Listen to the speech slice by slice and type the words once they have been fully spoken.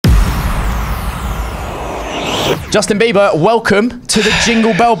Justin Bieber, welcome to the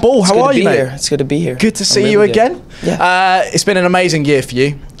Jingle Bell Ball. How are you, mate? It's good to be here. Good to see you again. Yeah. It's been an amazing year for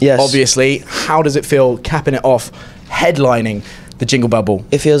you. Yes. Obviously. How does it feel capping it off, headlining the Jingle Bell Ball?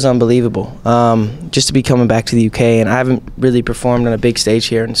 It feels unbelievable. Just to be coming back to the UK, and I haven't really performed on a big stage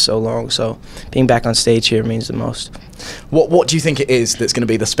here in so long, so being back on stage here means the most. What do you think it is that's going to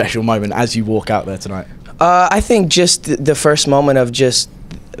be the special moment as you walk out there tonight? I think just the first moment of just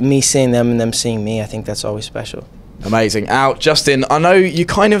me seeing them and them seeing me, I think that's always special. Amazing. Now, Justin, I know you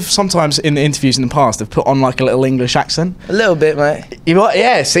kind of sometimes in the interviews in the past have put on like a little English accent. A little bit, mate.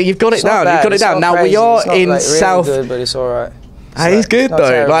 Yeah, see, you've got it down. You've got it down. Now, we are in like South... really good, but it's all right. It's good,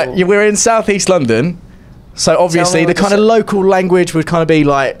 though. Like, we're in Southeast London, so obviously the kind of local language would kind of be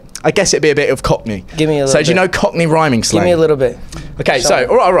like... I guess it'd be a bit of Cockney. Give me a little bit. So do you know Cockney rhyming slang? Give me a little bit. Okay,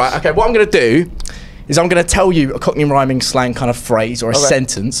 so, all right. Okay, what I'm going to do is I'm going to tell you a Cockney rhyming slang kind of phrase or a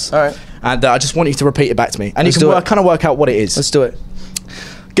sentence. All right. And I just want you to repeat it back to me. And Let's you can kind of work out what it is. Let's do it.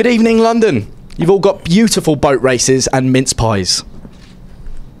 Good evening, London. You've all got beautiful boat races and mince pies.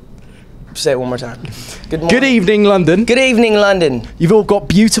 Say it one more time. Good evening, London. Good evening, London. You've all got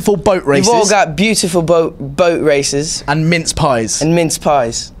beautiful boat races. You've all got beautiful boat races. And mince pies. And mince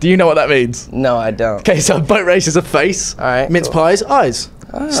pies. Do you know what that means? No, I don't. Okay, so boat races are face. All right. Mince pies, eyes.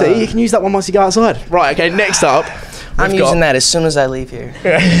 Oh. See, you can use that one once you go outside. Right, okay, next up. I'm using that as soon as I leave here.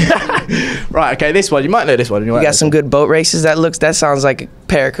 Right, okay, this one. You might know this one. You got some good boat races? That sounds like a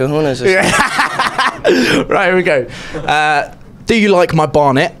pair of kahunas or something. Right, here we go. Do you like my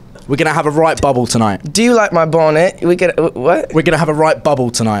barnet? We're going to have a right bubble tonight. Do you like my bonnet? What? We're going to have a right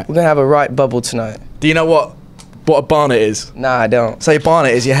bubble tonight. We're going to have a right bubble tonight. Do you know what a barnet is? Nah, I don't. So your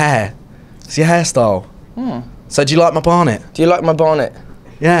barnet is your hair. It's your hairstyle. So do you like my barnet? Do you like my bonnet?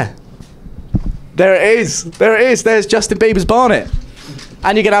 Yeah. There it is. There it is. There's Justin Bieber's barnet.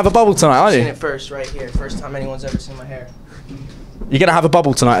 And you're going to have a bubble tonight, aren't you? I've seen it first, right here. First time anyone's ever seen my hair. You're going to have a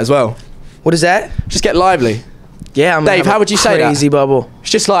bubble tonight as well. What is that? Just get lively. Yeah, I'm Dave, how would you say that? Crazy bubble. It's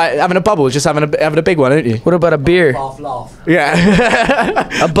just like having a bubble, just having a big one, aren't you? What about a beer? Laugh.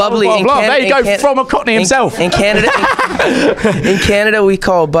 Yeah. A bubbly. There you go, from a Cockney himself. In Canada, we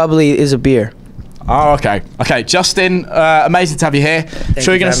call bubbly is a beer. Oh, okay. Okay, Justin, amazing to have you here.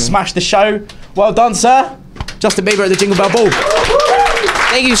 Sure you're going to smash the show. Well done, sir. Justin Bieber at the Jingle Bell Ball.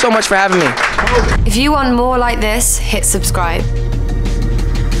 Thank you so much for having me. If you want more like this, hit subscribe.